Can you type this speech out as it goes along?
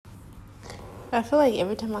I feel like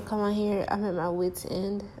every time I come on here, I'm at my wit's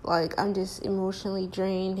end. Like, I'm just emotionally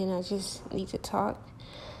drained and I just need to talk.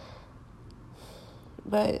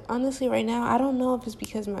 But honestly, right now, I don't know if it's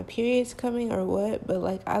because my period's coming or what, but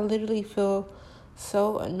like, I literally feel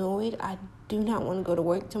so annoyed. I do not want to go to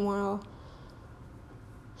work tomorrow.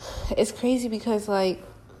 It's crazy because, like,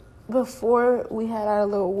 before we had our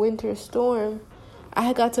little winter storm, I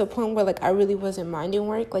had got to a point where, like, I really wasn't minding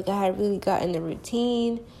work. Like, I had really gotten the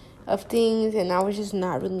routine of things, and I was just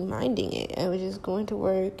not really minding it. I was just going to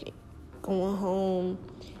work, going home,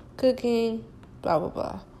 cooking, blah, blah,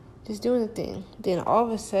 blah. Just doing the thing. Then all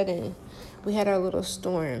of a sudden, we had our little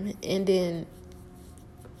storm, and then,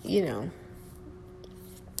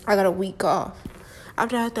 I got a week off.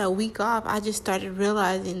 After I had that week off, I just started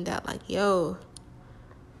realizing that, like, I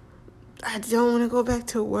don't want to go back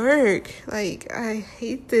to work. Like, I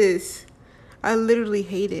hate this. I literally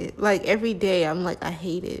hate it. Like, every day I'm like, I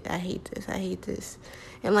hate it. I hate this. I hate this.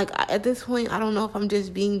 And, like, at this point, I don't know if I'm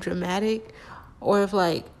just being dramatic or if,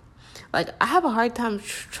 like I have a hard time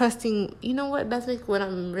trusting. You know what? That's, like, what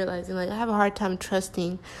I'm realizing. Like, I have a hard time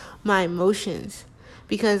trusting my emotions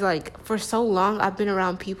because, like, for so long I've been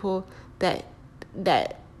around people that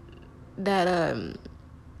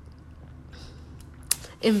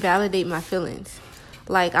invalidate my feelings.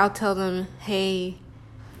 Like, I'll tell them, hey,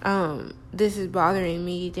 this is bothering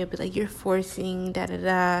me. They'll be like, you're forcing,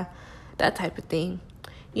 da-da-da, that type of thing.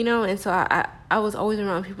 And so I was always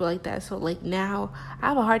around people like that. So, like, now I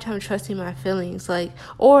have a hard time trusting my feelings. Like,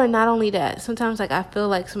 or not only that, sometimes, like, I feel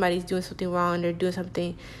like somebody's doing something wrong. They're doing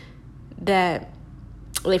something that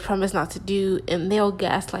they promise not to do, and they'll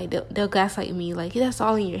gaslight me. Like, that's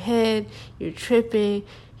all in your head. You're tripping.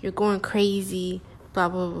 You're going crazy. Blah,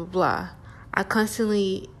 blah, blah, blah. I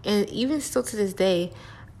constantly, and even still to this day,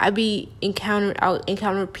 I'll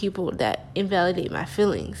encounter people that invalidate my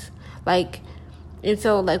feelings. Like, and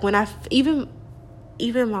so, like, when even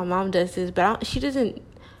my mom does this, but she doesn't,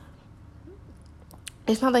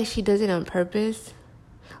 it's not like she does it on purpose.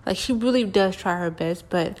 Like, she really does try her best,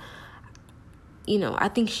 but, I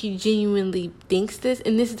think she genuinely thinks this,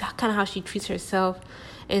 and this is kind of how she treats herself.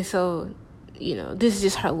 And so, this is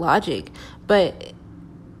just her logic, but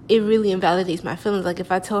it really invalidates my feelings. Like,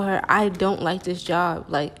 if I tell her I don't like this job,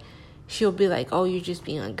 like, she'll be like, oh, you're just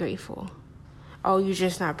being ungrateful. Oh, you're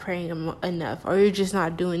just not praying enough. Or you're just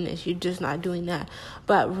not doing this. You're just not doing that.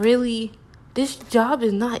 But really, this job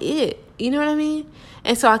is not it. You know what I mean?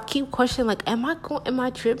 And so I keep questioning, like, am I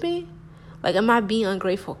tripping? Like, am I being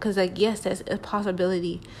ungrateful? Because, like, yes, that's a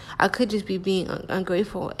possibility. I could just be being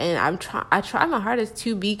ungrateful. And I try my hardest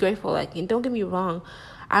to be grateful. Like, and don't get me wrong,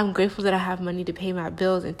 I'm grateful that I have money to pay my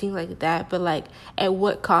bills and things like that. But, like, at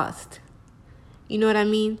what cost? You know what I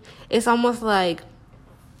mean? It's almost like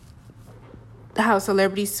how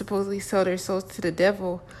celebrities supposedly sell their souls to the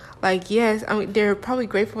devil. Like, yes, I mean, they're probably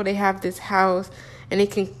grateful they have this house and they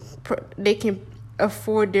can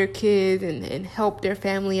afford their kids and help their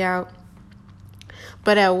family out.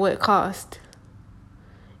 But at what cost?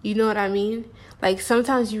 You know what I mean? Like,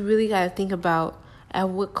 sometimes you really got to think about at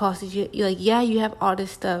what cost is you like, yeah, you have all this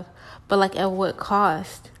stuff, but, like, at what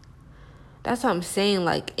cost? That's what I'm saying.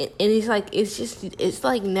 Like, and it's like, it's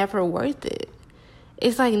like never worth it.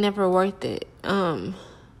 It's like never worth it. I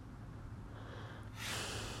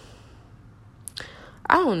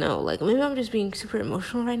don't know. Like, maybe I'm just being super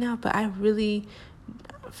emotional right now, but I really,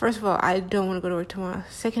 first of all, I don't want to go to work tomorrow.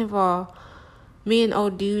 Second of all, me and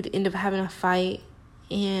old dude end up having a fight,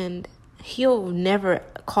 and he'll never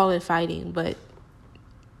call it fighting, but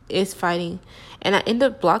it's fighting. And I end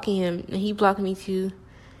up blocking him, and he blocked me too.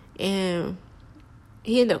 And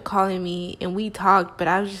he ended up calling me, and we talked, but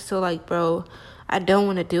I was just so like, bro, I don't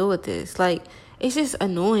want to deal with this. Like, it's just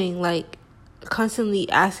annoying, like, constantly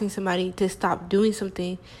asking somebody to stop doing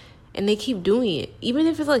something, and they keep doing it. Even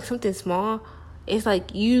if it's, like, something small, it's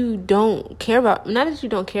like, you don't care about, not that you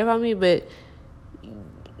don't care about me, but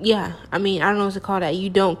yeah, I mean, I don't know what to call that. You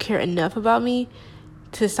don't care enough about me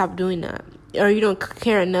to stop doing that. Or you don't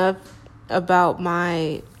care enough about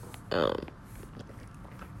my,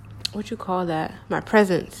 my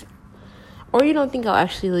presence. Or you don't think I'll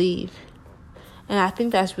actually leave. And I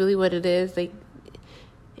think that's really what it is. Like,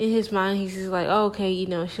 in his mind, he's just like, oh, okay,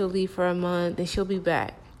 she'll leave for a month and she'll be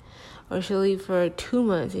back. Or she'll leave for 2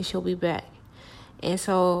 months and she'll be back. And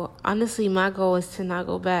so, honestly, my goal is to not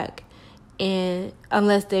go back. And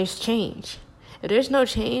unless there's change. If there's no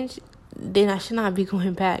change, then I should not be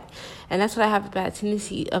going back. And that's what I have a bad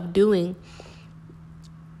tendency of doing.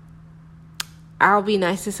 I'll be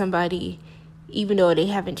nice to somebody even though they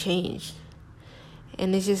haven't changed.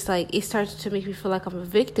 And it's just like, it starts to make me feel like I'm a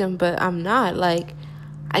victim, but I'm not. Like,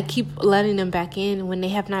 I keep letting them back in when they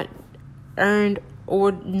have not earned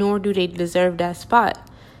or nor do they deserve that spot.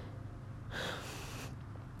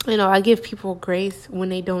 I give people grace when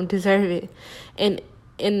they don't deserve it.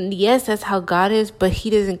 And yes, that's how God is, but he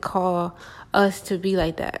doesn't call us to be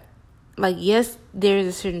like that. Like, yes, there is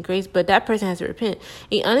a certain grace, but that person has to repent.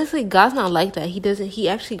 And honestly, God's not like that. He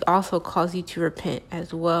actually also calls you to repent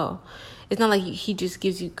as well. It's not like he just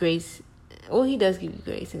gives you grace. Well, he does give you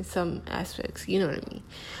grace in some aspects, you know what I mean?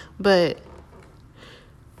 But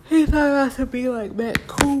he's not about to be like that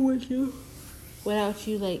cool with you without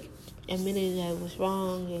you like admitting that it was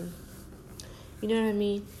wrong, and you know what I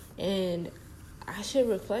mean? And I should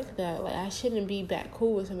reflect that. Like, I shouldn't be back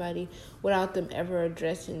cool with somebody without them ever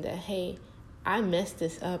addressing that, hey, I messed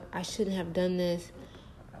this up. I shouldn't have done this.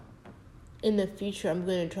 In the future, I'm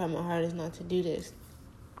going to try my hardest not to do this.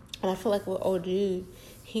 And I feel like with old dude,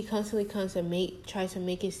 he constantly tries to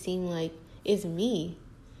make it seem like it's me,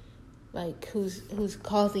 like who's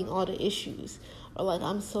causing all the issues, or like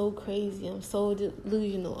I'm so crazy, I'm so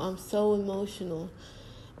delusional, I'm so emotional,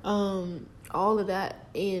 all of that.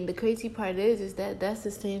 And the crazy part is that that's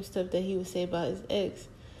the same stuff that he would say about his ex,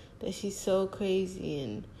 that she's so crazy,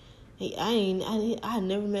 and I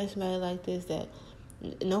never met somebody like this, that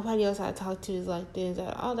nobody else I talk to is like this,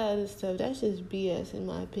 that all that other stuff. That's just BS in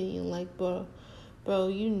my opinion. Like, bro,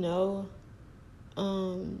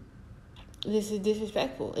 this is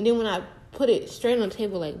disrespectful. And then when I put it straight on the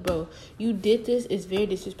table, like, bro, you did this, it's very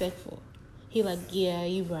disrespectful. He like, yeah,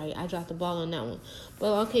 you right, I dropped the ball on that one.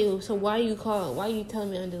 But okay, so why are you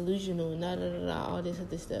telling me I'm delusional and all this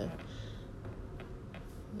other stuff?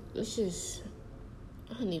 It's just,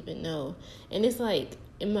 I don't even know. And it's like,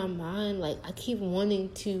 in my mind, like, I keep wanting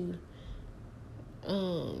to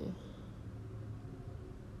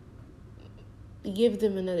give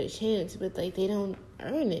them another chance, but like, they don't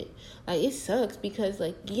earn it. Like, it sucks because,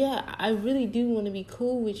 like, yeah, I really do want to be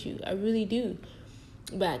cool with you, I really do,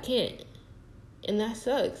 but I can't, and that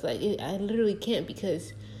sucks. Like, I literally can't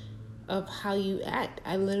because of how you act.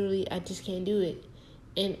 I just can't do it,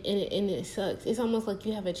 and it sucks. It's almost like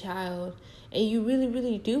you have a child and you really,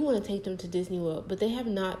 really do want to take them to Disney World, but they have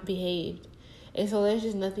not behaved, and so there's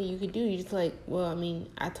just nothing you can do. You're just like, well, I mean,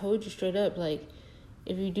 I told you straight up, like,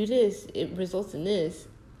 if you do this, it results in this,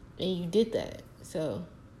 and you did that, so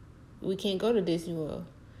we can't go to Disney World.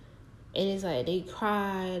 And it's like, they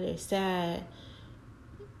cry, they're sad,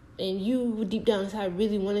 and you deep down inside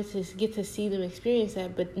really wanted to get to see them experience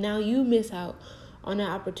that, but now you miss out on that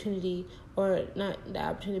opportunity, or not the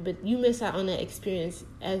opportunity, but you miss out on that experience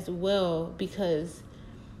as well because,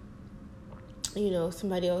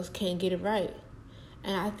 somebody else can't get it right.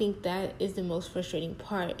 And I think that is the most frustrating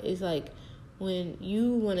part, is like, when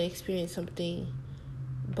you want to experience something,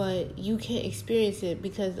 but you can't experience it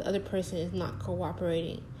because the other person is not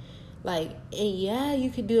cooperating. Like, and yeah,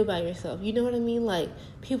 you could do it by yourself. You know what I mean? Like,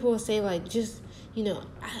 people will say, like, just,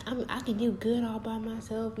 I can do good all by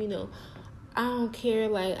myself. I don't care.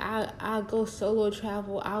 Like, I'll go solo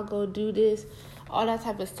travel. I'll go do this, all that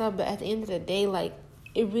type of stuff. But at the end of the day, like,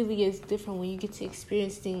 it really is different when you get to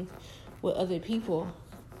experience things with other people,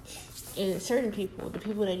 and certain people, the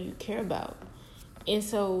people that you care about. And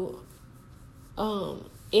so,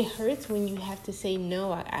 it hurts when you have to say,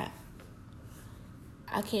 no, I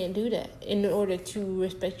can't do that, in order to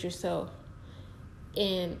respect yourself.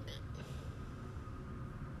 And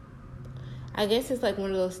I guess it's like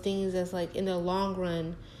one of those things that's like, in the long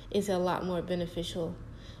run, is a lot more beneficial.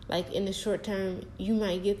 Like, in the short term, you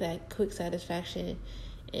might get that quick satisfaction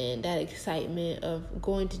and that excitement of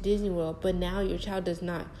going to Disney World, but now your child does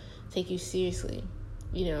not take you seriously,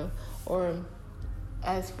 or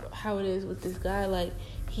as how it is with this guy, like,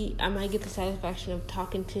 I might get the satisfaction of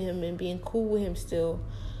talking to him and being cool with him still,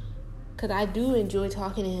 because I do enjoy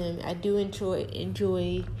talking to him. I do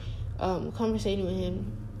enjoy conversating with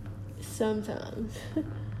him sometimes.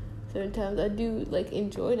 Sometimes I do, like,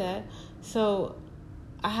 enjoy that. So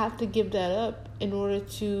I have to give that up in order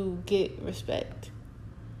to get respect.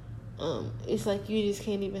 It's like you just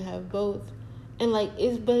can't even have both. And like,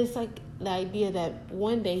 it's like the idea that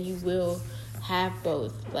one day you will have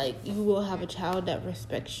both. Like, you will have a child that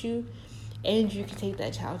respects you, and you can take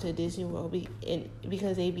that child to Disney World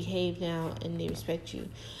because they behave now and they respect you.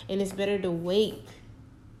 And it's better to wait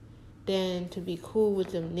than to be cool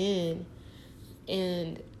with them then,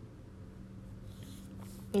 and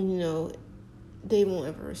they won't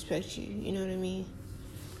ever respect you. You know what I mean?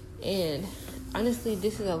 And honestly,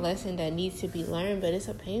 this is a lesson that needs to be learned, but it's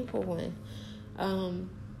a painful one.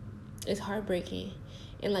 It's heartbreaking.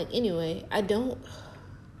 And like, anyway, and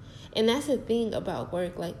that's the thing about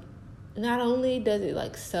work. Like, not only does it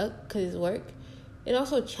like suck because it's work, it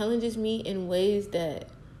also challenges me in ways that,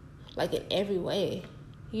 like, in every way.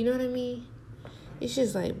 You know what I mean? It's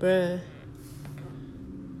just like, bruh.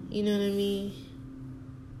 You know what I mean?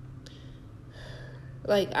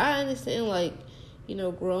 Like, I understand, like, you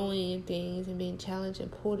know, growing and things and being challenged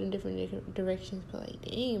and pulled in different directions. But, like,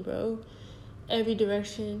 dang, bro. Every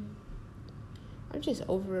direction. I'm just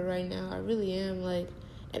over it right now. I really am. Like,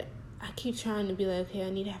 and I keep trying to be like, okay, I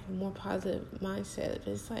need to have a more positive mindset. But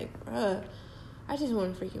it's like, bruh, I just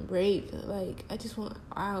want a freaking break. Like, I just want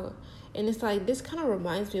out. And it's like, this kind of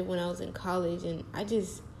reminds me of when I was in college. And I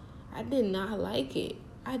did not like it.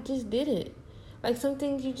 I just didn't. Like, some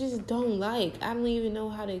things you just don't like. I don't even know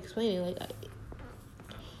how to explain it. Like,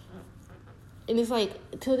 and it's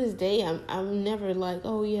like, till this day, I'm never like,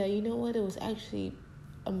 oh yeah, you know what? It was actually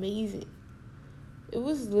amazing. It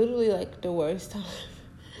was literally like the worst time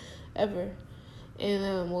ever.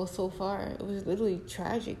 And well, so far, it was literally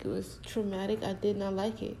tragic. It was traumatic. I did not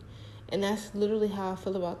like it. And that's literally how I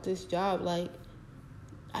feel about this job. Like,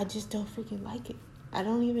 I just don't freaking like it. I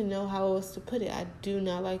don't even know how else to put it. I do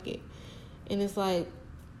not like it. And it's like,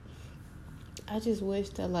 I just wish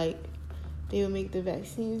that, like, they would make the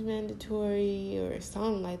vaccines mandatory or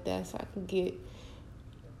something like that so I can get,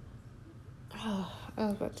 I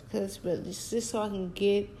was about to cuss, but just so I can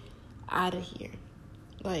get out of here.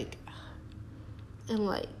 Like, and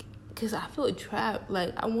like, because I feel trapped.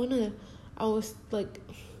 Like, I was like,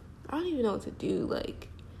 I don't even know what to do. Like,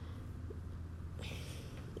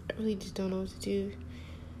 I really just don't know what to do.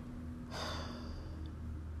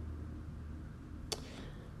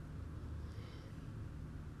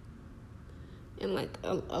 And, like,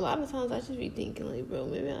 a lot of times I just be thinking, like, bro,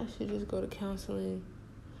 maybe I should just go to counseling.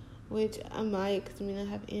 Which I might, because, I mean, I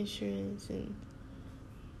have insurance. And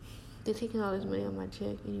they're taking all this money on my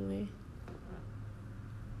check anyway.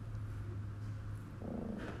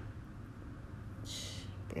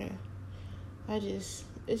 Bruh.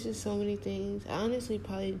 It's just so many things. I honestly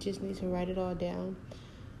probably just need to write it all down.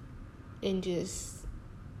 And just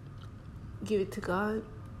give it to God.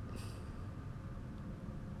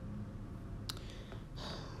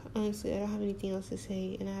 Honestly, I don't have anything else to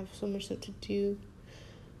say, and I have so much stuff to do.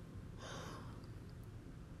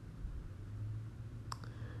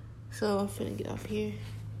 So I'm finna get off here.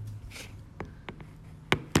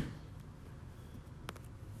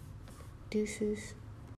 Deuces.